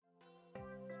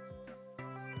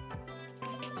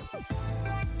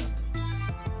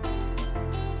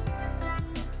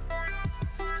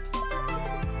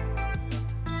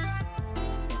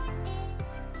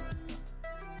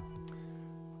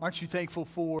Aren't you thankful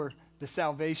for the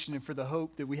salvation and for the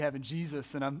hope that we have in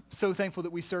Jesus? And I'm so thankful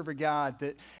that we serve a God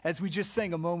that, as we just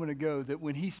sang a moment ago, that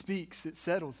when he speaks, it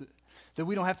settles it. That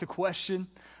we don't have to question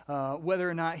whether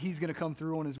or not he's going to come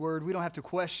through on his word. We don't have to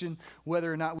question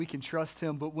whether or not we can trust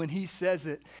him. But when he says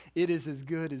it, it is as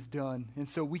good as done. And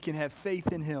so we can have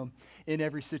faith in him in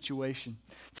every situation.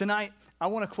 Tonight, I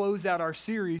want to close out our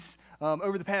series.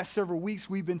 Over the past several weeks,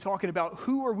 we've been talking about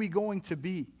who are we going to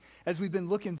be as we've been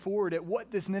looking forward at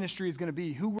what this ministry is going to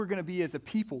be, who we're going to be as a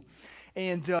people.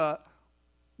 And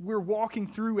we're walking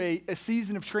through a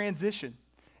season of transition.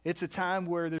 It's a time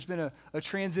where there's been a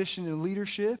transition in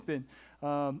leadership,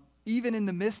 and even in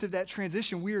the midst of that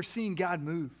transition, we are seeing God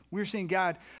move. We're seeing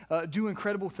God do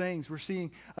incredible things. We're seeing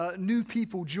new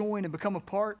people join and become a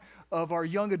part of our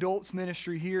young adults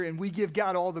ministry here, and we give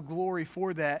God all the glory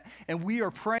for that. And we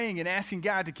are praying and asking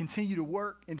God to continue to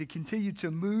work and to continue to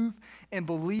move and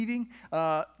believing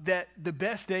that the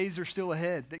best days are still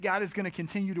ahead, that God is going to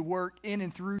continue to work in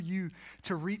and through you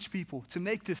to reach people, to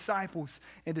make disciples,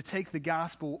 and to take the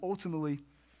gospel ultimately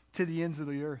to the ends of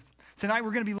the earth. Tonight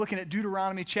we're going to be looking at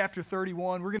Deuteronomy chapter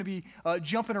 31. We're going to be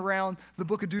jumping around the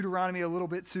book of Deuteronomy a little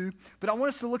bit too. But I want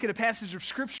us to look at a passage of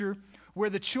scripture where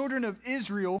the children of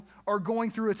Israel are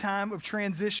going through a time of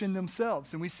transition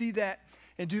themselves. And we see that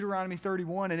in Deuteronomy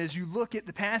 31. And as you look at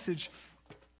the passage,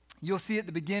 you'll see at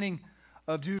the beginning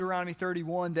of Deuteronomy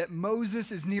 31 that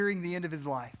Moses is nearing the end of his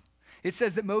life. It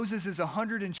says that Moses is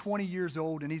 120 years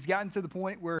old, and he's gotten to the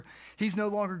point where he's no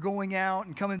longer going out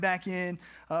and coming back in.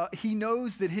 He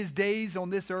knows that his days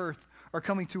on this earth are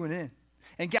coming to an end.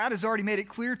 And God has already made it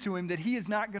clear to him that he is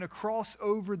not going to cross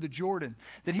over the Jordan,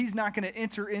 that he's not going to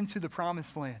enter into the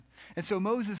promised land. And so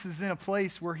Moses is in a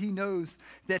place where he knows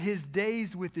that his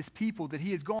days with this people that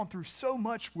he has gone through so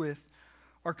much with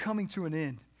are coming to an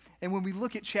end. And when we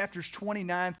look at chapters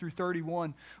 29 through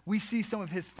 31, we see some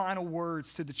of his final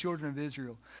words to the children of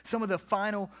Israel, some of the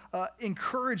final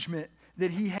encouragement that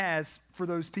he has for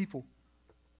those people.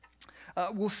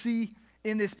 We'll see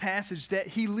in this passage that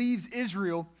he leaves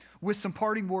Israel with some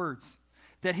parting words,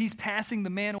 that he's passing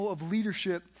the mantle of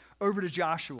leadership over to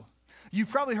Joshua. You've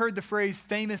probably heard the phrase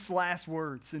famous last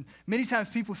words, and many times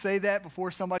people say that before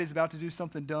somebody's about to do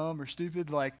something dumb or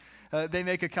stupid, like they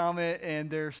make a comment and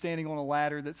they're standing on a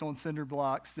ladder that's on cinder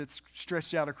blocks that's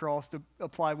stretched out across a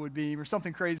plywood beam or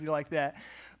something crazy like that.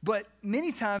 But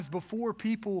many times before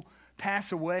people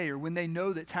pass away or when they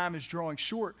know that time is drawing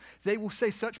short, they will say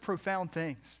such profound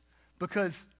things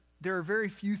because there are very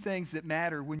few things that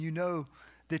matter when you know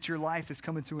that your life is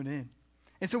coming to an end.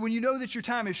 And so when you know that your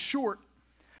time is short,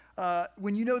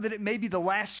 when you know that it may be the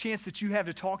last chance that you have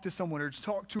to talk to someone or to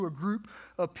talk to a group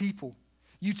of people,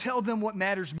 you tell them what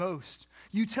matters most.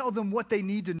 You tell them what they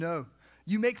need to know.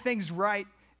 You make things right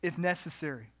if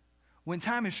necessary. When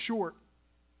time is short,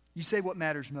 you say what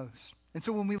matters most. And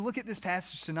so when we look at this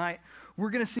passage tonight,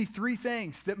 we're going to see three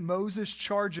things that Moses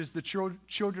charges the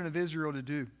children of Israel to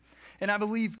do. And I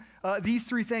believe these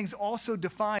three things also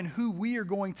define who we are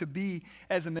going to be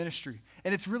as a ministry.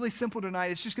 And it's really simple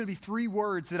tonight. It's just going to be three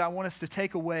words that I want us to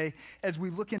take away as we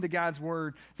look into God's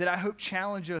word that I hope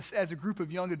challenge us as a group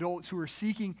of young adults who are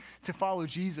seeking to follow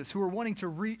Jesus, who are wanting to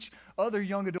reach other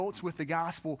young adults with the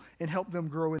gospel and help them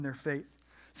grow in their faith.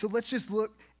 So let's just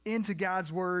look into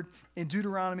God's word in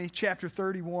Deuteronomy chapter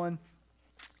 31.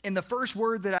 And the first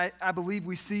word that I believe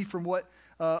we see from what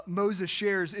Moses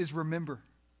shares is remember.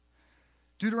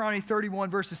 Deuteronomy 31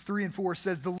 verses 3 and 4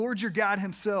 says, "The Lord your God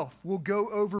himself will go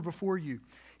over before you.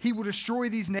 He will destroy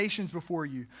these nations before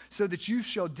you, so that you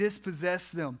shall dispossess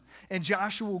them. And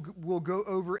Joshua will go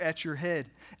over at your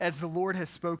head, as the Lord has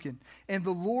spoken. And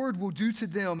the Lord will do to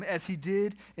them as he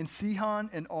did in Sihon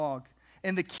and Og,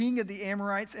 and the king of the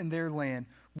Amorites and their land,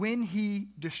 when he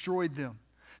destroyed them."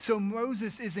 So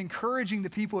Moses is encouraging the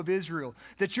people of Israel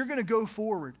that you're going to go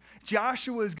forward.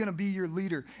 Joshua is going to be your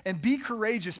leader. And be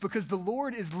courageous because the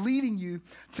Lord is leading you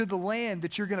to the land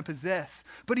that you're going to possess.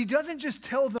 But he doesn't just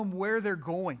tell them where they're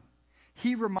going.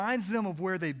 He reminds them of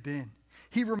where they've been.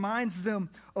 He reminds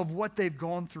them of what they've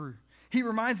gone through. He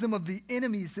reminds them of the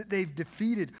enemies that they've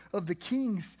defeated, of the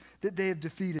kings that they have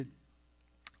defeated.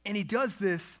 And he does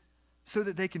this so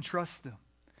that they can trust them.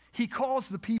 He calls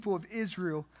the people of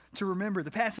Israel to remember. The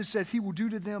passage says he will do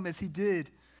to them as he did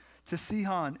to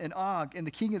Sihon and Og and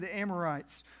the king of the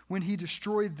Amorites when he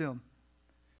destroyed them.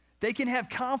 They can have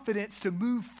confidence to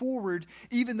move forward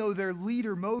even though their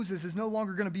leader Moses is no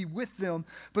longer going to be with them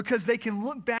because they can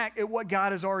look back at what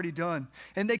God has already done.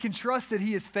 And they can trust that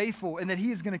he is faithful and that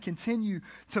he is going to continue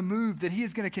to move, that he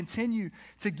is going to continue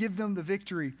to give them the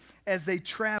victory as they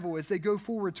travel, as they go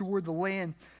forward toward the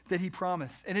land that he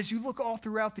promised. And as you look all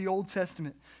throughout the Old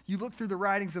Testament, you look through the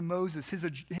writings of Moses,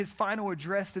 his final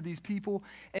address to these people,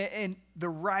 and the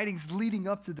writings leading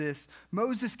up to this,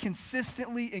 Moses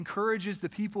consistently encourages the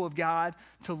people of God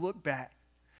to look back,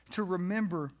 to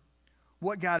remember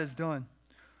what God has done.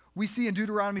 We see in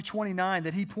Deuteronomy 29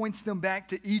 that he points them back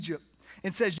to Egypt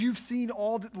and says, you've seen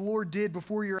all that the Lord did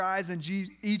before your eyes in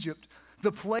Egypt,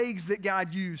 the plagues that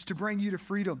God used to bring you to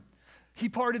freedom. He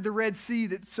parted the Red Sea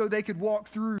so they could walk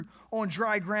through on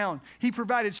dry ground. He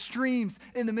provided streams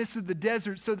in the midst of the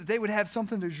desert so that they would have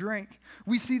something to drink.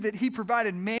 We see that he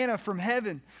provided manna from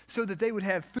heaven so that they would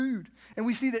have food. And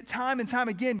we see that time and time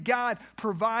again, God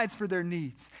provides for their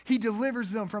needs. He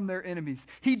delivers them from their enemies.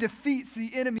 He defeats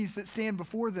the enemies that stand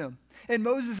before them. And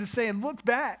Moses is saying, look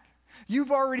back.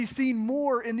 You've already seen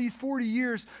more in these 40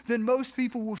 years than most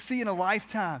people will see in a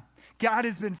lifetime. God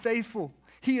has been faithful.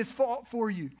 He has fought for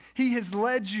you. He has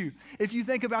led you. If you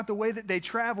think about the way that they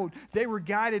traveled, they were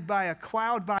guided by a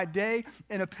cloud by day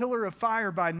and a pillar of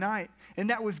fire by night. And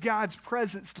that was God's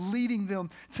presence leading them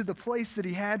to the place that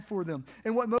he had for them.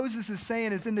 And what Moses is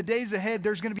saying is in the days ahead,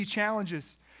 there's going to be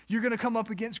challenges. You're going to come up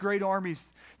against great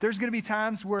armies. There's going to be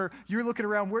times where you're looking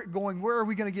around going, where are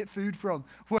we going to get food from?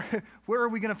 Where are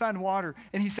we going to find water?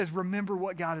 And he says, remember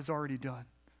what God has already done.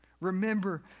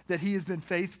 Remember that he has been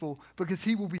faithful because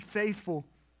he will be faithful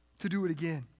to do it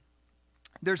again.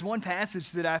 There's one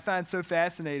passage that I find so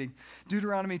fascinating.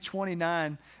 Deuteronomy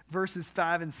 29, verses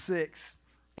 5 and 6.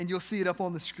 And you'll see it up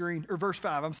on the screen. Or verse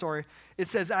 5, I'm sorry. It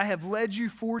says, I have led you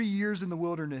 40 years in the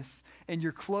wilderness, and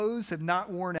your clothes have not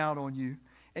worn out on you,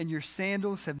 and your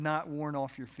sandals have not worn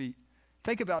off your feet.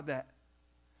 Think about that.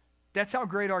 That's how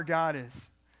great our God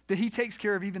is. That he takes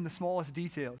care of even the smallest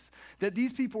details. That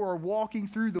these people are walking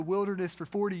through the wilderness for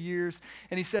 40 years,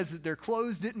 and he says that their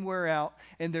clothes didn't wear out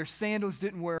and their sandals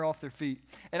didn't wear off their feet.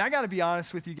 And I got to be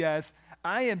honest with you guys,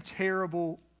 I am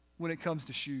terrible when it comes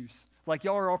to shoes. Like,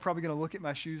 y'all are all probably going to look at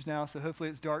my shoes now, so hopefully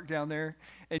it's dark down there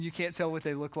and you can't tell what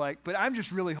they look like. But I'm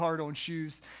just really hard on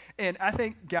shoes. And I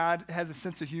think God has a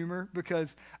sense of humor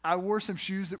because I wore some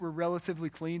shoes that were relatively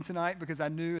clean tonight because I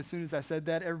knew as soon as I said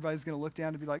that, everybody's going to look down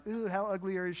and be like, ooh, how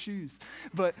ugly are his shoes?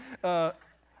 But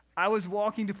I was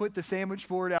walking to put the sandwich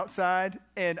board outside,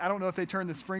 and I don't know if they turned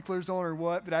the sprinklers on or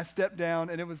what, but I stepped down,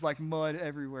 and it was like mud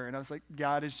everywhere. And I was like,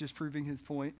 God is just proving his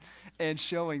point and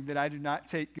showing that I do not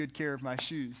take good care of my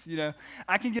shoes. You know,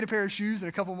 I can get a pair of shoes, and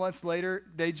a couple months later,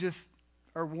 they just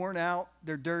are worn out.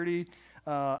 They're dirty.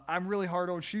 I'm really hard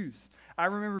on shoes. I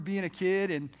remember being a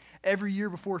kid, and every year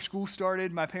before school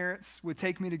started, my parents would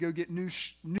take me to go get new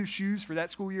shoes for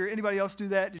that school year. Anybody else do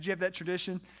that? Did you have that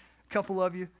tradition? A couple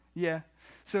of you? Yeah.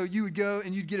 So you would go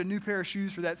and you'd get a new pair of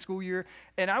shoes for that school year.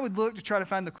 And I would look to try to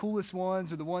find the coolest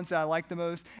ones or the ones that I liked the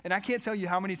most. And I can't tell you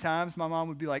how many times my mom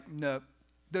would be like, no,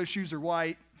 those shoes are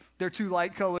white. They're too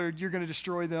light colored. You're going to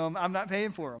destroy them. I'm not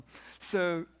paying for them.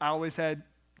 So I always had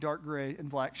dark gray and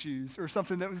black shoes or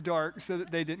something that was dark so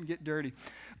that they didn't get dirty.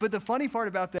 But the funny part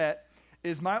about that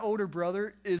is my older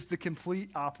brother is the complete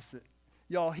opposite.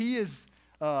 Y'all, he's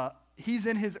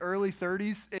in his early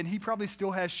 30s, and he probably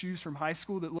still has shoes from high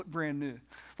school that look brand new.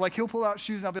 Like, he'll pull out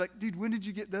shoes, and I'll be like, dude, when did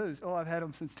you get those? Oh, I've had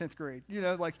them since 10th grade. You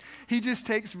know, like, he just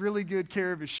takes really good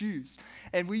care of his shoes.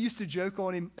 And we used to joke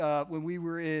on him when we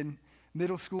were in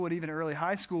middle school and even early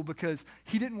high school because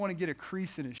he didn't want to get a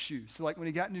crease in his shoes. So, like, when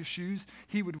he got new shoes,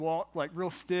 he would walk, like,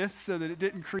 real stiff so that it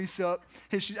didn't crease up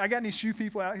his shoes. I got any shoe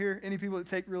people out here? Any people that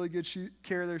take really good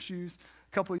care of their shoes?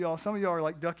 A couple of y'all. Some of y'all are,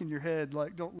 like, ducking your head,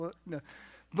 like, don't look. No.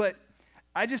 But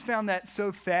I just found that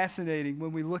so fascinating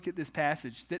when we look at this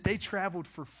passage, that they traveled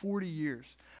for 40 years.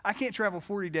 I can't travel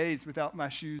 40 days without my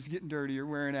shoes getting dirty or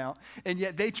wearing out. And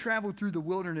yet they traveled through the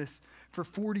wilderness for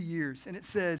 40 years. And it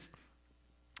says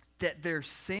that their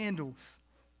sandals,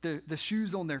 the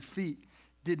shoes on their feet,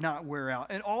 did not wear out.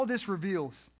 And all this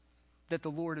reveals that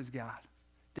the Lord is God,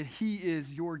 that he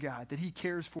is your God, that he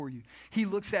cares for you. He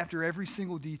looks after every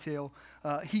single detail.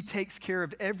 He takes care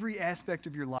of every aspect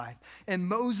of your life. And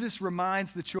Moses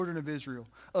reminds the children of Israel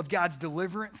of God's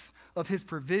deliverance, of his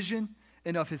provision,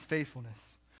 and of his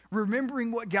faithfulness.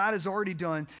 Remembering what God has already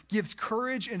done gives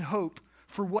courage and hope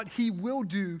for what he will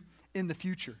do in the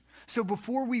future. So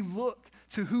before we look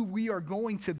to who we are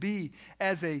going to be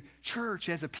as a church,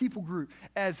 as a people group,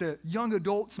 as a young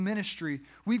adults ministry,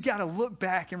 we've got to look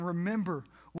back and remember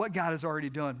what God has already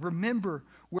done. Remember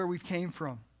where we've came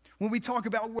from. When we talk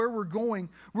about where we're going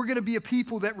to be a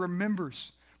people that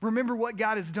remembers. Remember what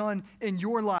God has done in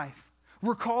your life.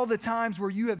 Recall the times where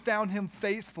you have found him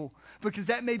faithful, because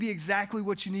that may be exactly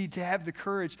what you need to have the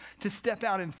courage to step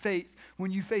out in faith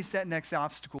when you face that next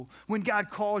obstacle, when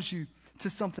God calls you to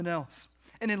something else.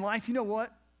 And in life, you know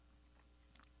what?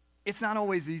 it's not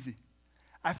always easy.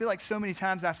 I feel like so many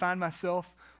times I find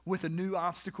myself with a new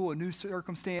obstacle, a new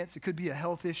circumstance. It could be a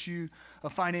health issue, a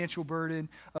financial burden,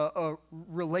 a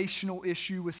relational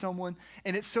issue with someone.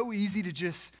 And it's so easy to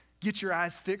just get your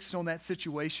eyes fixed on that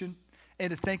situation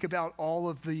and to think about all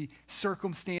of the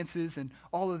circumstances and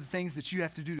all of the things that you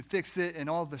have to do to fix it and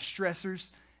all of the stressors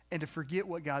and to forget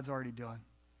what God's already done.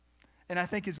 And I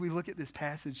think as we look at this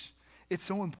passage, it's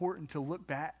so important to look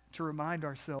back, to remind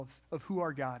ourselves of who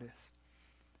our God is.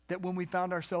 That when we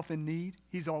found ourselves in need,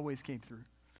 he's always came through.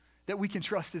 That we can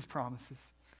trust his promises.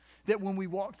 That when we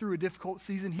walk through a difficult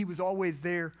season, he was always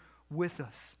there with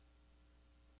us.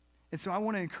 And so I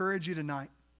want to encourage you tonight.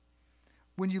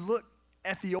 When you look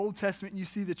at the Old Testament and you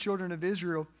see the children of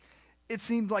Israel, it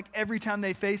seemed like every time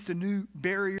they faced a new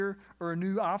barrier or a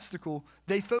new obstacle,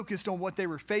 they focused on what they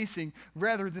were facing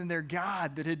rather than their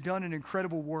God that had done an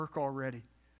incredible work already.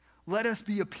 Let us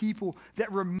be a people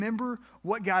that remember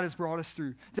what God has brought us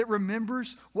through, that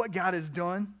remembers what God has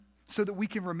done so that we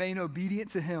can remain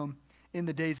obedient to him in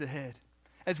the days ahead.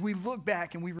 As we look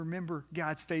back and we remember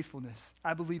God's faithfulness,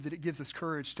 I believe that it gives us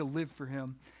courage to live for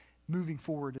him moving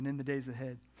forward and in the days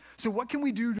ahead. So what can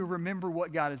we do to remember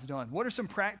what God has done? What are some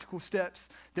practical steps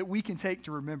that we can take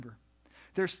to remember?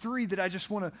 There's 3 that I just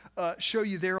want to show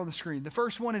you there on the screen. The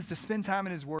first one is to spend time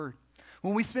in his word.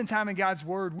 When we spend time in God's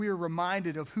word, we are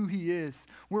reminded of who he is.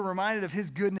 We're reminded of his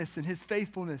goodness and his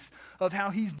faithfulness, of how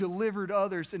he's delivered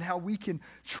others and how we can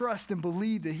trust and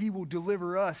believe that he will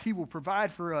deliver us. He will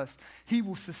provide for us. He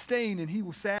will sustain and he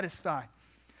will satisfy.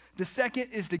 The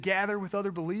second is to gather with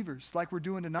other believers like we're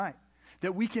doing tonight,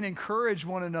 that we can encourage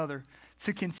one another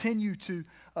to continue to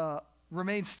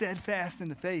remain steadfast in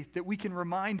the faith, that we can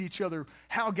remind each other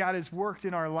how God has worked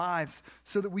in our lives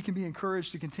so that we can be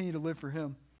encouraged to continue to live for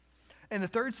him. And the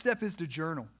third step is to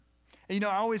journal. And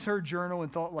I always heard journal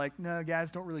and thought like, no, guys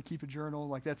don't really keep a journal.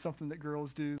 Like that's something that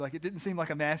girls do. Like it didn't seem like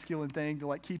a masculine thing to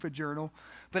like keep a journal.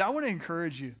 But I want to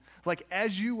encourage you, like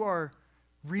as you are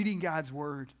reading God's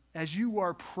word, as you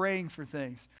are praying for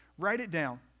things, write it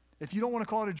down. If you don't want to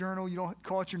call it a journal, you don't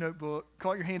call it your notebook,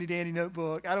 call it your handy dandy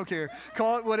notebook. I don't care.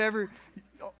 Call it whatever.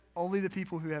 Only the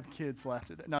people who have kids laughed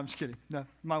at that. No, I'm just kidding. No,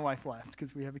 my wife laughed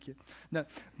because we have a kid. No,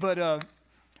 but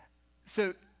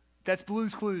so that's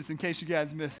Blue's Clues in case you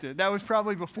guys missed it. That was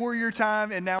probably before your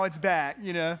time and now it's back,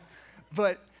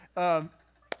 But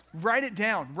write it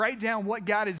down. Write down what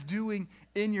God is doing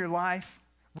in your life.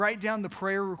 Write down the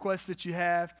prayer requests that you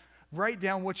have. Write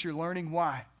down what you're learning.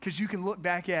 Why? Because you can look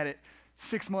back at it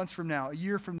 6 months from now, a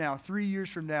year from now, 3 years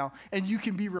from now, and you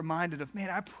can be reminded of, man,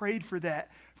 I prayed for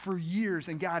that for years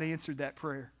and God answered that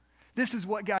prayer. This is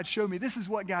what God showed me. This is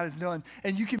what God has done.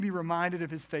 And you can be reminded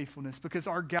of his faithfulness because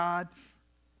our God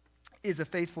is a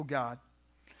faithful God.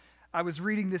 I was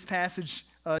reading this passage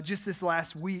just this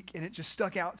last week and it just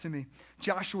stuck out to me.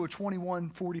 Joshua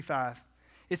 21:45.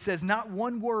 It says, not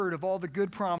one word of all the good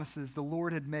promises the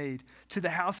Lord had made to the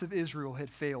house of Israel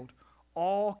had failed.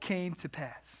 All came to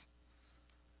pass.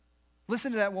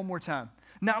 Listen to that one more time.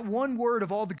 Not one word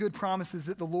of all the good promises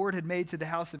that the Lord had made to the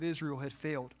house of Israel had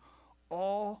failed.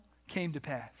 All came to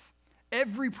pass.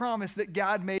 Every promise that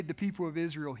God made the people of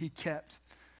Israel, he kept.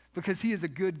 Because he is a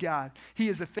good God. He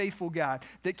is a faithful God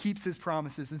that keeps his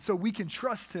promises. And so we can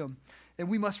trust him. And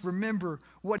we must remember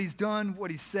what he's done, what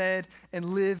he said, and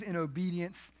live in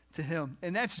obedience to him.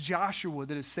 And that's Joshua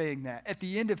that is saying that at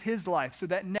the end of his life. So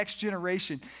that next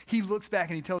generation, he looks back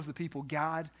and he tells the people,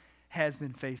 God has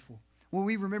been faithful. When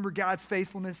we remember God's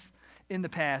faithfulness in the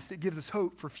past, it gives us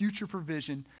hope for future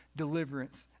provision,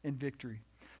 deliverance, and victory.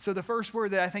 So the first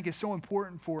word that I think is so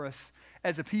important for us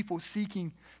as a people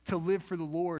seeking to live for the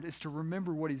Lord is to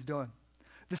remember what he's done.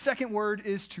 The second word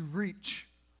is to reach.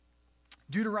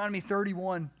 Deuteronomy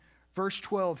 31, verse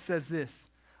 12 says this,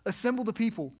 assemble the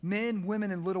people, men, women,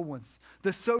 and little ones,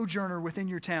 the sojourner within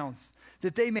your towns,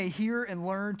 that they may hear and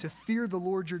learn to fear the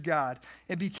Lord your God,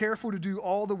 and be careful to do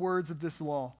all the words of this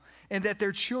law, and that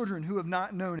their children who have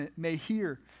not known it may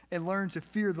hear and learn to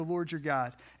fear the Lord your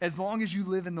God, as long as you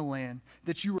live in the land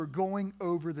that you are going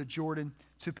over the Jordan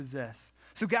to possess.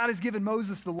 So God has given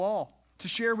Moses the law to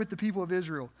share with the people of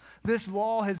Israel. This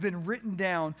law has been written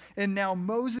down, and now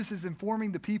Moses is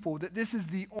informing the people that this is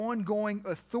the ongoing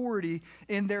authority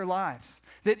in their lives.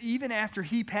 That even after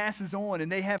he passes on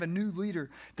and they have a new leader,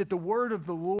 that the word of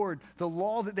the Lord, the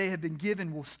law that they have been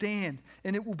given will stand,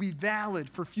 and it will be valid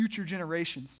for future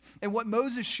generations. And what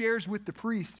Moses shares with the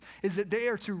priests is that they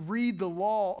are to read the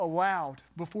law aloud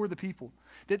before the people.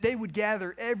 That they would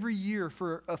gather every year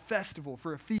for a festival,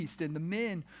 for a feast, and the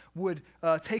men would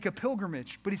take a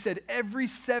pilgrimage. But he said every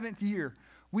 7th year,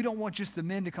 We don't want just the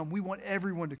men to come. We want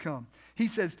everyone to come. He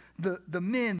says, the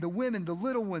men, the women, the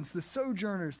little ones, the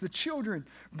sojourners, the children,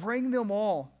 bring them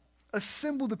all.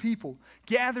 Assemble the people.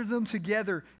 Gather them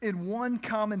together in one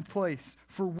common place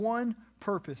for one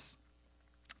purpose.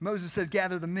 Moses says,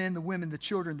 gather the men, the women, the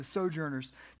children, the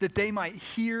sojourners, that they might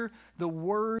hear the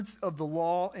words of the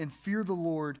law and fear the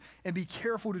Lord and be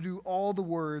careful to do all the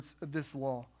words of this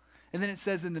law. And then it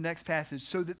says in the next passage,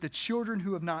 so that the children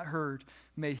who have not heard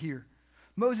may hear.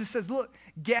 Moses says, look,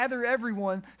 gather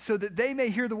everyone so that they may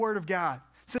hear the word of God,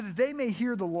 so that they may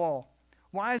hear the law.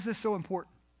 Why is this so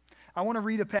important? I want to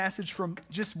read a passage from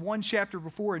just one chapter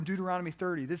before in Deuteronomy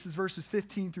 30. This is verses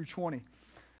 15 through 20.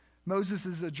 Moses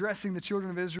is addressing the children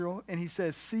of Israel, and he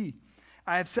says, see,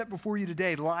 I have set before you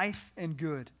today life and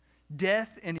good, death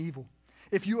and evil.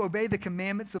 If you obey the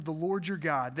commandments of the Lord your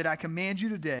God that I command you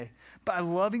today, by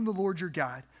loving the Lord your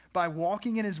God, by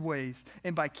walking in his ways,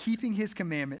 and by keeping his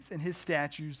commandments and his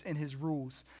statutes and his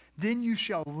rules, then you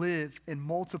shall live and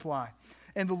multiply.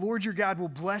 And the Lord your God will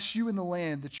bless you in the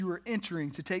land that you are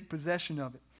entering to take possession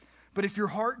of it. But if your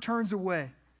heart turns away,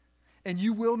 and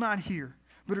you will not hear,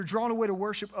 but are drawn away to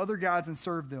worship other gods and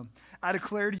serve them, I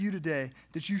declare to you today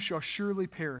that you shall surely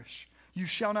perish. You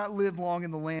shall not live long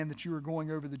in the land that you are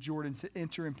going over the Jordan to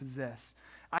enter and possess.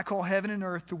 I call heaven and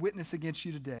earth to witness against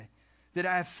you today, that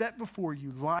I have set before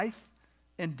you life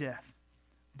and death,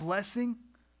 blessing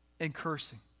and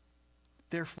cursing.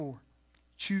 Therefore,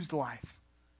 choose life,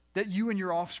 that you and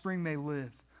your offspring may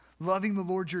live, loving the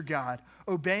Lord your God,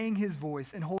 obeying his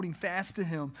voice, and holding fast to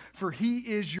him, for he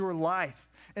is your life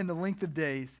and the length of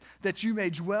days, that you may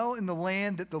dwell in the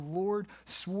land that the Lord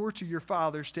swore to your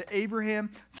fathers, to Abraham,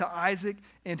 to Isaac,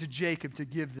 and to Jacob to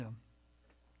give them.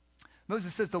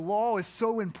 Moses says the law is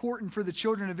so important for the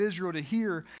children of Israel to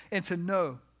hear and to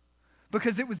know,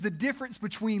 because it was the difference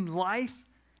between life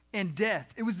and death.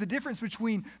 It was the difference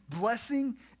between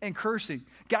blessing and cursing.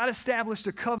 God established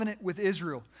a covenant with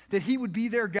Israel, that he would be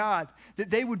their God, that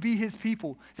they would be his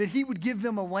people, that he would give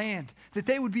them a land, that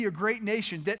they would be a great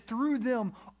nation, that through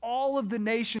them all of the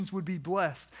nations would be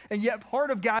blessed. And yet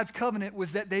part of God's covenant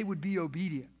was that they would be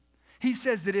obedient. He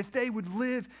says that if they would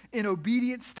live in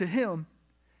obedience to him,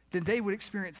 then they would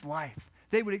experience life.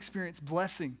 They would experience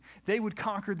blessing. They would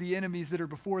conquer the enemies that are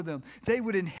before them. They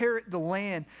would inherit the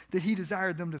land that he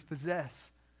desired them to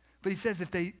possess. But he says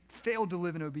if they failed to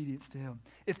live in obedience to him,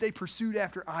 if they pursued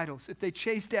after idols, if they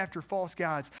chased after false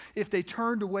gods, if they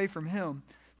turned away from him,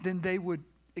 then they would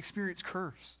experience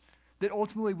curse that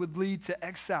ultimately would lead to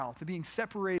exile, to being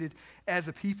separated as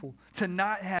a people, to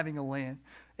not having a land.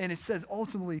 And it says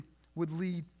ultimately would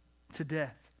lead to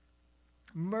death.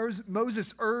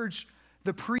 Moses urged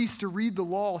the priests to read the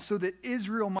law so that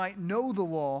Israel might know the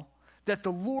law, that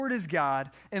the Lord is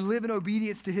God, and live in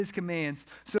obedience to his commands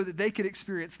so that they could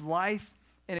experience life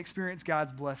and experience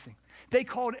God's blessing. They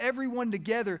called everyone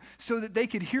together so that they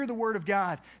could hear the word of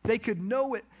God. They could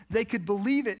know it, they could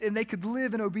believe it, and they could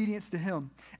live in obedience to him.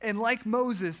 And like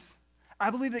Moses, I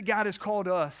believe that God has called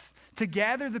us to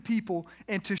gather the people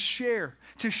and to share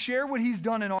what he's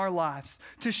done in our lives,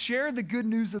 to share the good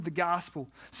news of the gospel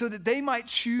so that they might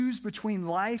choose between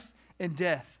life and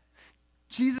death.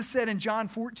 Jesus said in John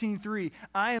 14:3,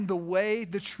 I am the way,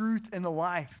 the truth, and the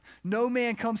life. No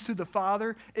man comes to the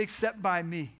Father except by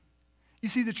me. You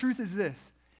see, the truth is this.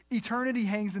 Eternity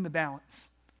hangs in the balance.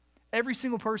 Every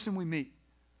single person we meet,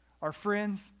 our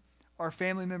friends, our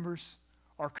family members,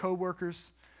 our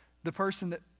coworkers, the person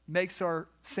that makes our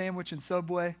sandwich in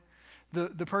Subway,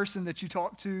 the person that you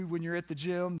talk to when you're at the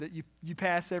gym that you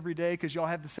pass every day because y'all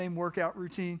have the same workout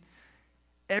routine.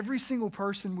 Every single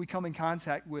person we come in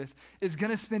contact with is going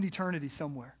to spend eternity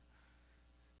somewhere.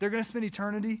 They're going to spend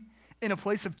eternity in a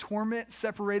place of torment,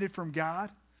 separated from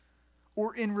God,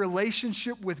 or in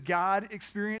relationship with God,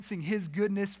 experiencing his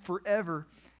goodness forever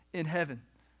in heaven.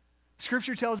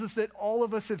 Scripture tells us that all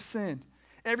of us have sinned.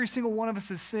 Every single one of us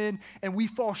has sinned, and we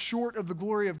fall short of the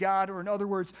glory of God, or in other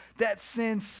words, that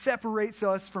sin separates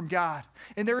us from God.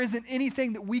 And there isn't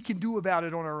anything that we can do about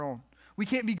it on our own. We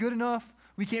can't be good enough.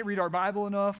 We can't read our Bible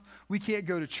enough. We can't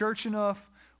go to church enough.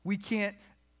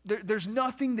 There's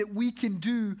nothing that we can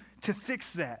do to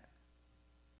fix that.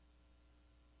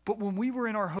 But when we were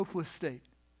in our hopeless state,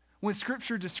 when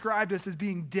Scripture described us as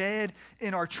being dead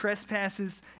in our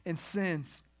trespasses and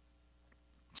sins,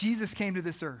 Jesus came to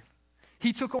this earth.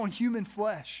 He took on human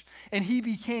flesh, and he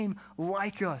became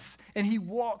like us, and he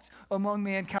walked among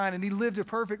mankind, and he lived a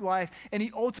perfect life, and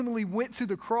he ultimately went to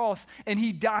the cross, and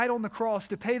he died on the cross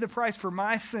to pay the price for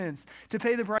my sins, to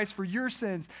pay the price for your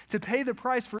sins, to pay the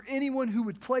price for anyone who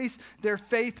would place their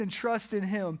faith and trust in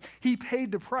him. He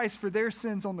paid the price for their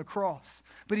sins on the cross,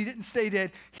 but he didn't stay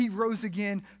dead. He rose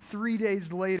again 3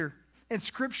 days later, and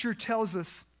Scripture tells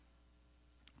us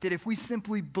that if we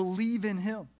simply believe in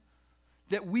him,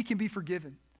 that we can be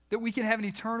forgiven, that we can have an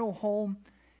eternal home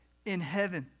in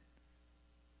heaven,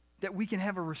 that we can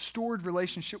have a restored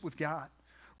relationship with God.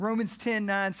 Romans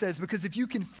 10:9 says, because if you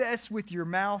confess with your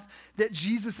mouth that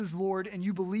Jesus is Lord and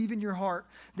you believe in your heart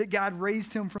that God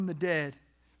raised him from the dead,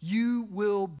 you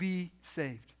will be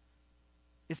saved.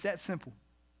 It's that simple.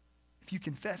 If you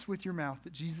confess with your mouth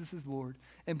that Jesus is Lord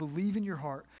and believe in your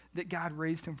heart that God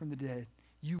raised him from the dead,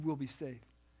 you will be saved.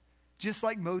 Just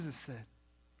like Moses said,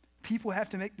 people have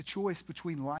to make the choice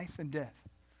between life and death.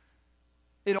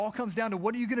 It all comes down to,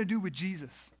 what are you going to do with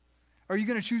Jesus? Are you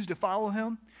going to choose to follow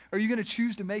him? Are you going to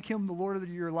choose to make him the Lord of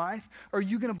your life? Or are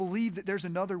you going to believe that there's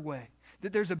another way,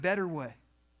 that there's a better way?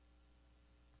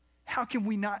 How can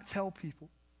we not tell people?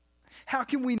 How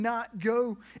can we not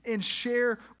go and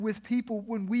share with people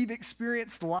when we've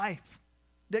experienced life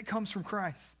that comes from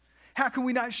Christ? How can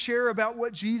we not share about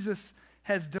what Jesus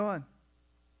has done?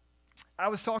 I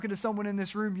was talking to someone in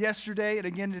this room yesterday and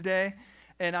again today,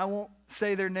 and I won't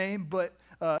say their name, but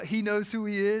he knows who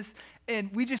he is.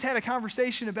 And we just had a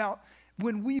conversation about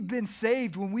when we've been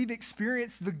saved, when we've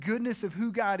experienced the goodness of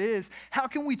who God is, how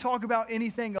can we talk about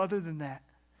anything other than that?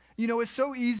 You know, it's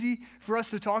so easy for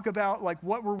us to talk about like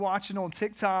what we're watching on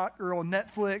TikTok or on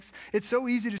Netflix. It's so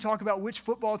easy to talk about which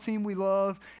football team we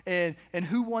love and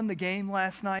who won the game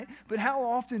last night. But how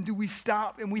often do we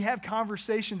stop and we have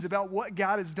conversations about what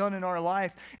God has done in our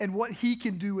life and what he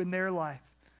can do in their life?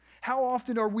 How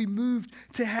often are we moved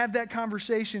to have that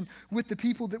conversation with the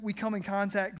people that we come in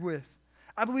contact with?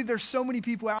 I believe there's so many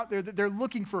people out there that they're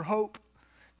looking for hope.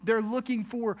 They're looking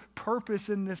for purpose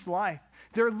in this life.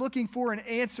 They're looking for an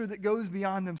answer that goes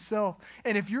beyond themselves.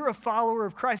 And if you're a follower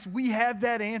of Christ, we have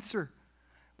that answer.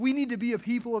 We need to be a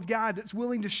people of God that's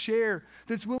willing to share,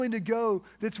 that's willing to go,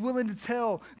 that's willing to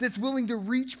tell, that's willing to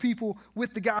reach people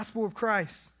with the gospel of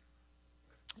Christ.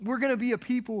 We're going to be a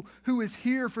people who is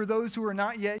here for those who are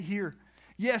not yet here.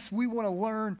 Yes, we want to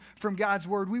learn from God's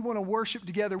word. We want to worship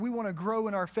together. We want to grow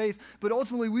in our faith. But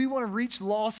ultimately, we want to reach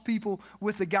lost people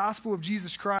with the gospel of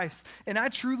Jesus Christ. And I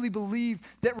truly believe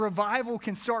that revival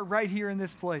can start right here in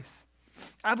this place.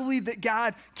 I believe that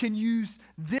God can use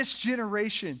this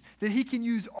generation, that he can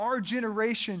use our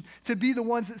generation to be the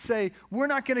ones that say, we're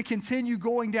not going to continue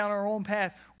going down our own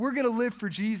path. We're going to live for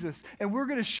Jesus, and we're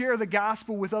going to share the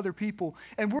gospel with other people,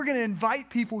 and we're going to invite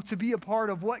people to be a part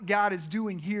of what God is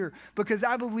doing here, because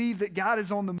I believe that God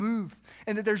is on the move,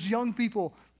 and that there's young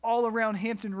people all around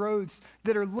Hampton Roads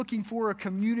that are looking for a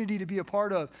community to be a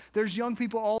part of. There's young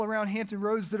people all around Hampton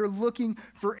Roads that are looking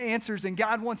for answers, and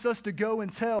God wants us to go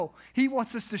and tell. He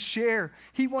wants us to share.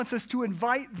 He wants us to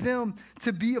invite them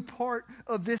to be a part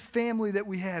of this family that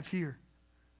we have here.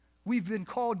 We've been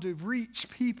called to reach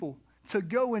people, to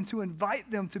go and to invite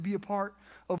them to be a part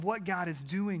of what God is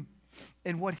doing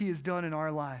and what he has done in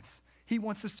our lives. He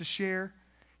wants us to share.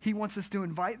 He wants us to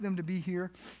invite them to be here.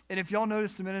 And if y'all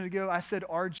noticed a minute ago, I said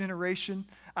our generation.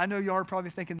 I know y'all are probably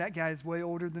thinking that guy is way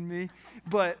older than me,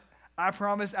 but I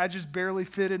promise I just barely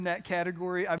fit in that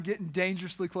category. I'm getting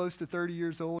dangerously close to 30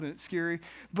 years old, and it's scary,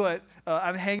 but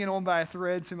I'm hanging on by a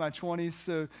thread to my 20s,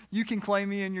 so you can claim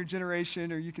me in your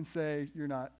generation, or you can say you're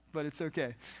not, but it's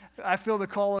okay. I feel the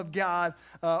call of God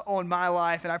on my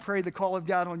life, and I pray the call of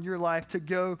God on your life to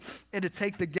go and to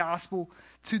take the gospel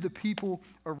to the people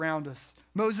around us.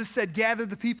 Moses said, gather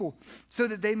the people so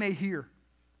that they may hear.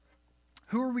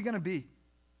 Who are we going to be?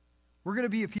 We're going to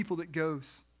be a people that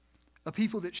goes, a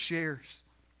people that shares.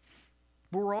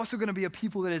 But we're also going to be a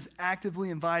people that is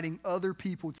actively inviting other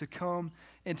people to come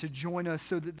and to join us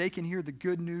so that they can hear the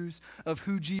good news of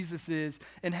who Jesus is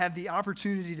and have the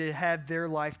opportunity to have their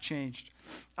life changed.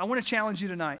 I want to challenge you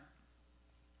tonight.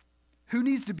 Who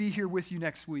needs to be here with you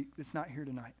next week that's not here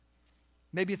tonight?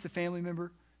 Maybe it's a family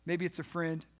member. Maybe it's a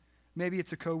friend. Maybe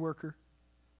it's a coworker.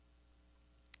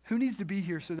 Who needs to be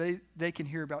here so they can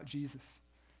hear about Jesus?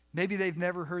 Maybe they've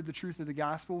never heard the truth of the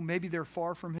gospel. Maybe they're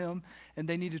far from him and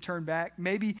they need to turn back.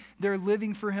 Maybe they're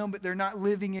living for him, but they're not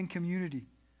living in community.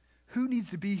 Who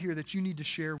needs to be here that you need to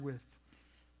share with?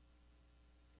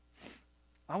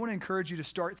 I want to encourage you to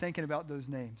start thinking about those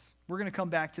names. We're going to come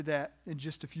back to that in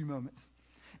just a few moments.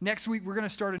 Next week, we're going to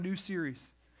start a new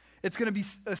series. It's going to be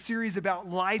a series about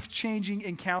life-changing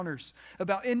encounters,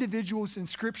 about individuals in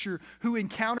Scripture who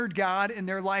encountered God and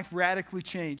their life radically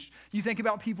changed. You think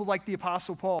about people like the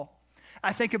Apostle Paul.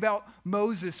 I think about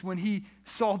Moses when he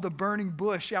saw the burning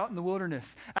bush out in the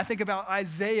wilderness. I think about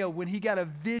Isaiah when he got a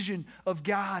vision of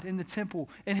God in the temple,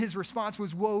 and his response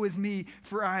was, "Woe is me,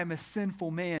 for I am a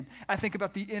sinful man." I think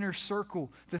about the inner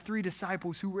circle, the 3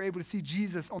 disciples who were able to see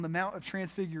Jesus on the Mount of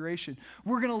Transfiguration.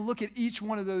 We're going to look at each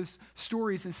one of those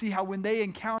stories and see how when they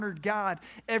encountered God,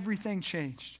 everything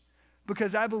changed.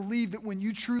 Because I believe that when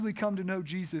you truly come to know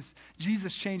Jesus,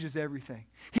 Jesus changes everything.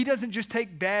 He doesn't just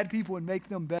take bad people and make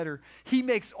them better. He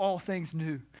makes all things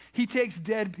new. He takes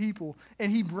dead people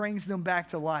and he brings them back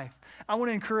to life. I want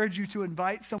to encourage you to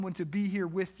invite someone to be here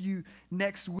with you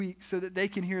next week so that they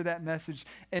can hear that message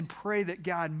and pray that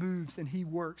God moves and he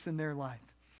works in their life.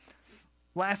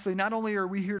 Lastly, not only are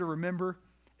we here to remember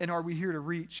and are we here to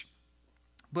reach,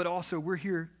 but also we're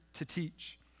here to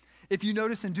teach. If you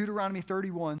notice in Deuteronomy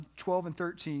 31, 12 and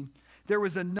 13, there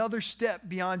was another step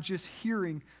beyond just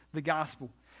hearing the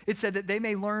gospel. It said that they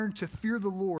may learn to fear the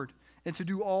Lord and to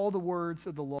do all the words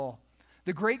of the law.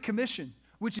 The Great Commission,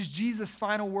 which is Jesus'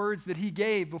 final words that he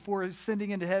gave before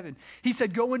ascending into heaven. He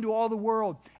said, "Go into all the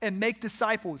world and make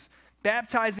disciples,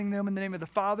 baptizing them in the name of the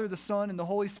Father, the Son, and the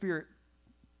Holy Spirit."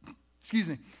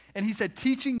 And he said,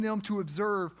 "Teaching them to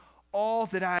observe all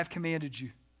that I have commanded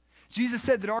you." Jesus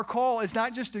said that our call is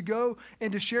not just to go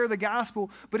and to share the gospel,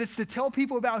 but it's to tell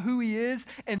people about who he is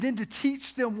and then to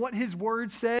teach them what his word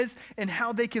says and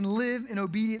how they can live in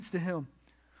obedience to him.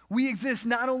 We exist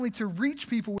not only to reach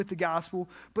people with the gospel,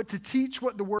 but to teach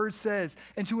what the word says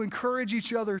and to encourage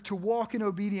each other to walk in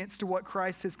obedience to what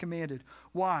Christ has commanded.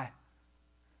 Why?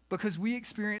 Because we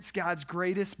experience God's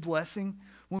greatest blessing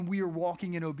when we are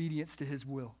walking in obedience to his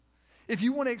will. If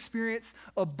you want to experience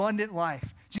abundant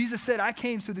life, Jesus said, "I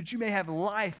came so that you may have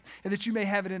life and that you may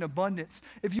have it in abundance."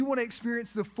 If you want to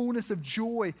experience the fullness of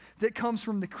joy that comes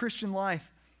from the Christian life,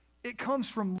 it comes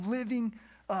from living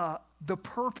the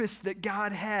purpose that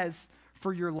God has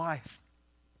for your life.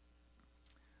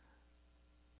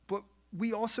 But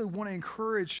we also want to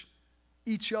encourage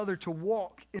each other to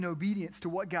walk in obedience to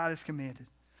what God has commanded.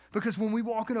 Because when we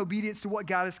walk in obedience to what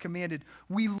God has commanded,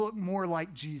 we look more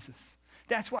like Jesus.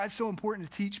 That's why it's so important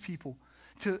to teach people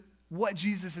to what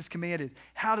Jesus has commanded,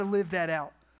 how to live that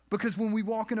out. Because when we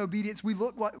walk in obedience, we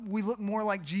look more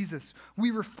like Jesus.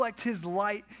 We reflect his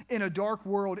light in a dark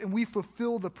world, and we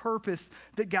fulfill the purpose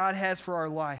that God has for our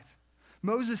life.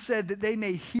 Moses said that they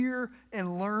may hear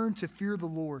and learn to fear the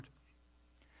Lord.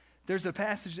 There's a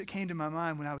passage that came to my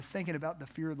mind when I was thinking about the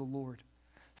fear of the Lord.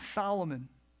 Solomon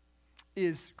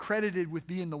is credited with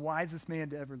being the wisest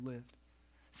man to ever live.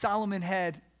 Solomon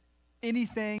had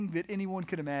anything that anyone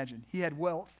could imagine. He had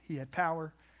wealth, he had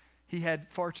power, he had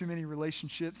far too many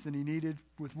relationships than he needed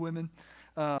with women.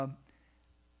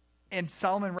 And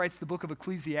Solomon writes the book of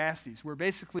Ecclesiastes, where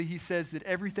basically he says that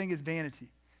everything is vanity,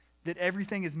 that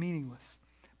everything is meaningless.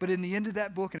 But in the end of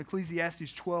that book, in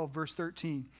Ecclesiastes 12, verse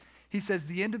 13, he says,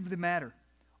 "The end of the matter,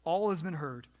 all has been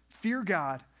heard. Fear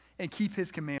God and keep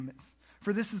his commandments,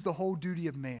 for this is the whole duty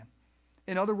of man."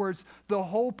 In other words, the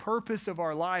whole purpose of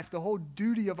our life, the whole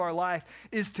duty of our life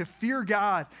is to fear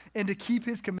God and to keep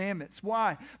his commandments.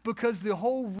 Why? Because the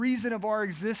whole reason of our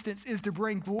existence is to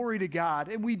bring glory to God.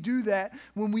 And we do that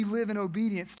when we live in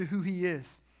obedience to who he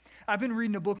is. I've been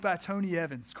reading a book by Tony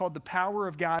Evans called The Power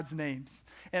of God's Names.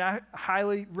 And I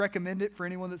highly recommend it for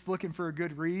anyone that's looking for a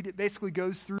good read. It basically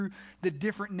goes through the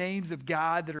different names of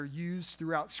God that are used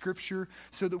throughout Scripture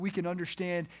so that we can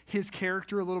understand his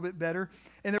character a little bit better.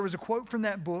 And there was a quote from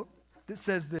that book that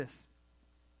says this: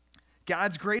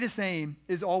 "God's greatest aim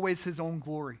is always his own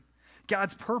glory.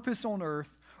 God's purpose on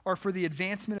earth are for the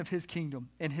advancement of his kingdom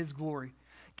and his glory.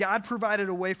 God provided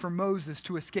a way for Moses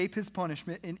to escape his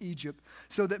punishment in Egypt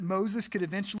so that Moses could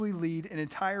eventually lead an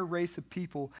entire race of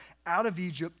people out of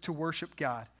Egypt to worship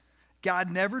God. God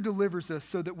never delivers us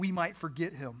so that we might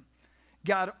forget him.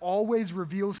 God always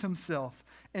reveals himself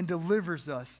and delivers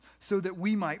us so that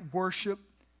we might worship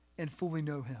and fully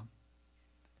know him."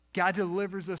 God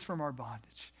delivers us from our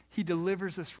bondage. He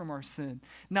delivers us from our sin,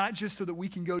 not just so that we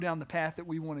can go down the path that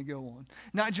we want to go on,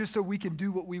 not just so we can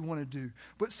do what we want to do,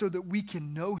 but so that we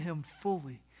can know him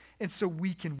fully and so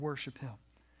we can worship him.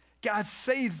 God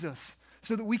saves us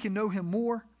so that we can know him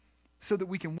more, so that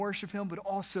we can worship him, but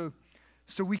also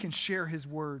so we can share his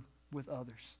word with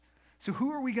others. So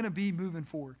who are we going to be moving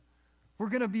forward? We're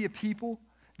going to be a people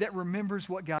that remembers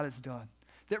what God has done,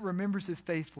 that remembers his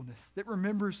faithfulness, that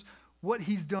remembers what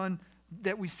he's done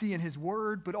that we see in his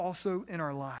word, but also in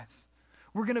our lives.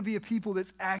 We're going to be a people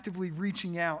that's actively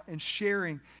reaching out and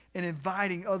sharing and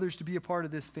inviting others to be a part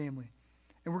of this family.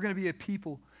 And we're going to be a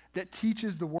people that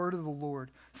teaches the word of the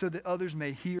Lord so that others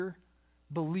may hear,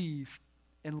 believe,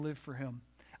 and live for him.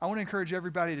 I want to encourage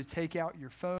everybody to take out your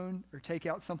phone or take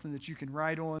out something that you can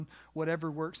write on,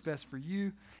 whatever works best for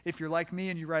you. If you're like me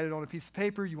and you write it on a piece of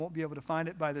paper, you won't be able to find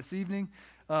it by this evening.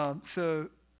 So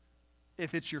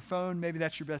if it's your phone, maybe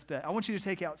that's your best bet. I want you to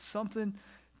take out something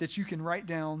that you can write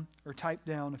down or type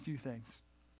down a few things.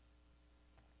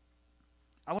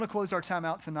 I want to close our time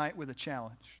out tonight with a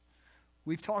challenge.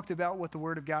 We've talked about what the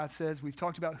Word of God says. We've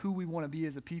talked about who we want to be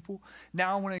as a people.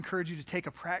 Now I want to encourage you to take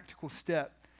a practical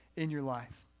step in your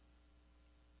life.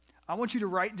 I want you to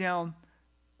write down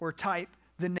or type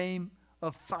the name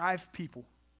of 5 people.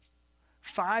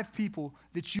 5 people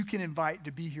that you can invite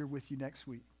to be here with you next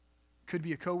week. Could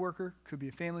be a coworker, could be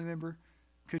a family member,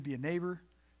 could be a neighbor,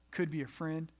 could be a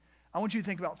friend. I want you to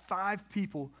think about 5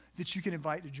 people that you can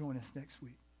invite to join us next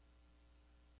week.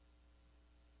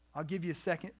 I'll give you a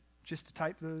second just to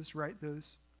type those, write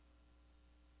those.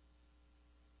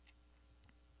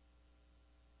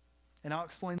 And I'll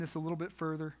explain this a little bit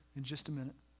further in just a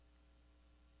minute.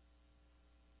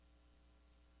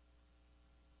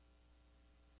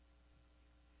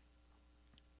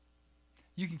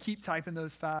 You can keep typing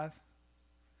those 5,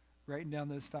 writing down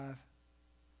those 5.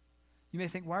 You may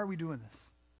think, why are we doing this?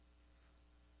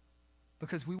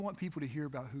 Because we want people to hear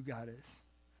about who God is.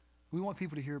 We want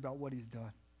people to hear about what he's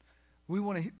done. We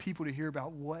want people to hear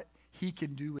about what he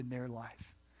can do in their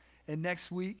life. And next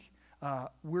week,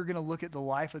 we're going to look at the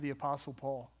life of the Apostle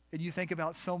Paul. And you think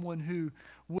about someone who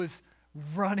was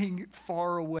running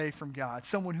far away from God,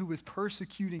 someone who was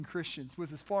persecuting Christians,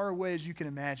 was as far away as you can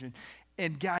imagine.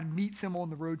 And God meets him on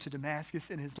the road to Damascus,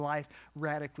 and his life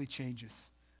radically changes.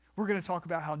 We're going to talk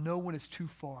about how no one is too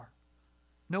far.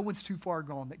 No one's too far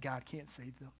gone that God can't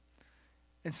save them.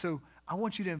 And so I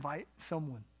want you to invite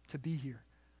someone to be here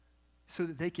so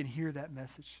that they can hear that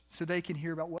message, so they can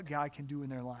hear about what God can do in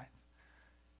their life.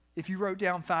 If you wrote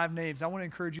down 5 names, I want to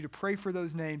encourage you to pray for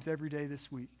those names every day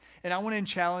this week. And I want to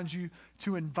challenge you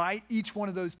to invite each one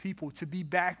of those people to be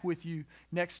back with you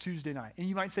next Tuesday night. And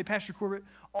you might say, Pastor Corbett,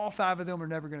 all 5 of them are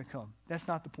never going to come. That's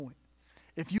not the point.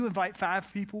 If you invite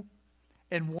 5 people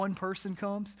and 1 person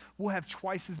comes, we'll have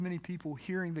twice as many people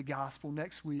hearing the gospel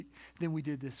next week than we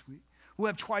did this week. We'll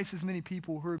have twice as many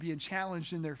people who are being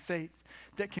challenged in their faith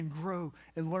that can grow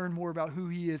and learn more about who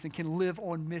he is and can live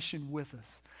on mission with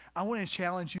us. I want to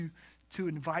challenge you to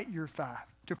invite your 5,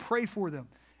 to pray for them,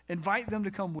 invite them to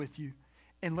come with you,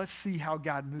 and let's see how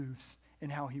God moves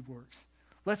and how he works.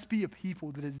 Let's be a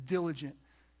people that is diligent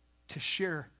to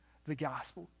share the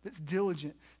gospel, that's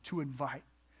diligent to invite,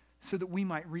 so that we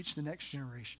might reach the next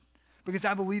generation. Because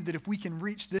I believe that if we can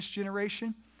reach this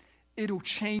generation, it'll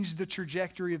change the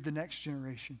trajectory of the next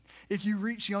generation. If you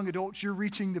reach young adults, you're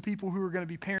reaching the people who are going to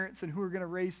be parents and who are going to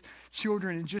raise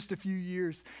children in just a few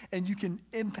years, and you can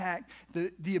impact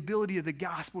the ability of the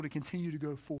gospel to continue to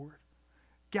go forward.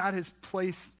 God has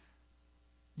placed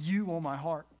you on my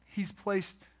heart. He's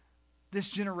placed this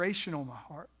generation on my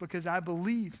heart because I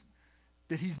believe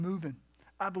that he's moving.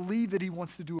 I believe that he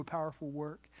wants to do a powerful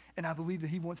work, and I believe that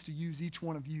he wants to use each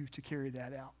one of you to carry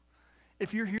that out.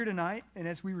 If you're here tonight, and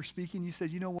as we were speaking, you said,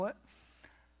 you know what?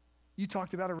 You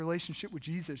talked about a relationship with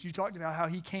Jesus. You talked about how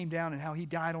he came down and how he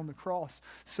died on the cross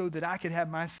so that I could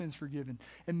have my sins forgiven.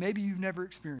 And maybe you've never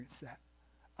experienced that.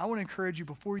 I want to encourage you,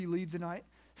 before you leave tonight,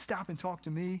 stop and talk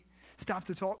to me. Stop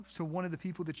to talk to one of the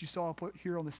people that you saw put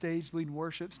here on the stage leading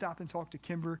worship. Stop and talk to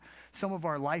Kimber. Some of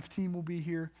our life team will be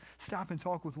here. Stop and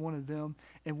talk with one of them,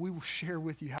 and we will share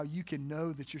with you how you can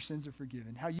know that your sins are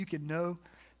forgiven, how you can know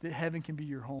that heaven can be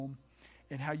your home,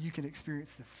 and how you can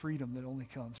experience the freedom that only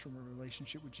comes from a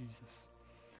relationship with Jesus.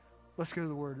 Let's go to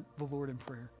the Lord in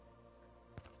prayer.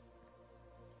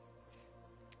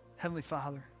 Heavenly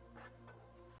Father,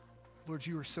 Lord,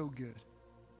 you are so good.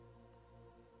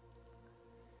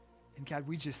 And God,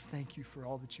 we just thank you for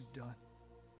all that you've done.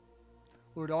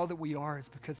 Lord, all that we are is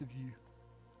because of you.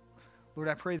 Lord,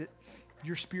 I pray that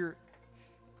your Spirit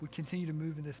would continue to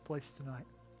move in this place tonight.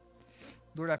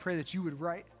 Lord, I pray that you would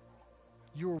write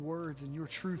your words and your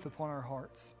truth upon our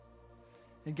hearts.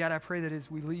 And God, I pray that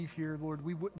as we leave here, Lord,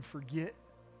 we wouldn't forget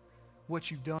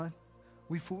what you've done.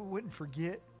 We wouldn't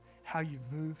forget how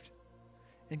you've moved.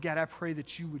 And God, I pray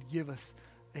that you would give us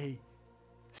a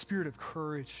spirit of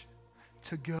courage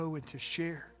to go and to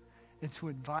share and to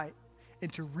invite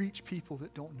and to reach people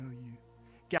that don't know you.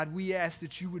 God, we ask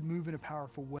that you would move in a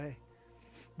powerful way,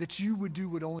 that you would do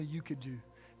what only you could do,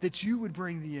 that you would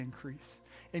bring the increase.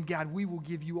 And God, we will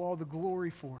give you all the glory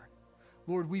for it.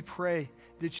 Lord, we pray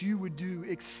that you would do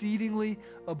exceedingly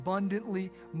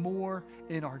abundantly more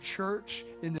in our church,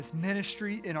 in this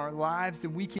ministry, in our lives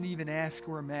than we can even ask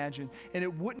or imagine. And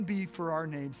it wouldn't be for our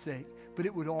name's sake, but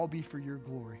it would all be for your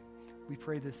glory. We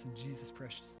pray this in Jesus'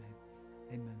 precious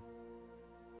name. Amen.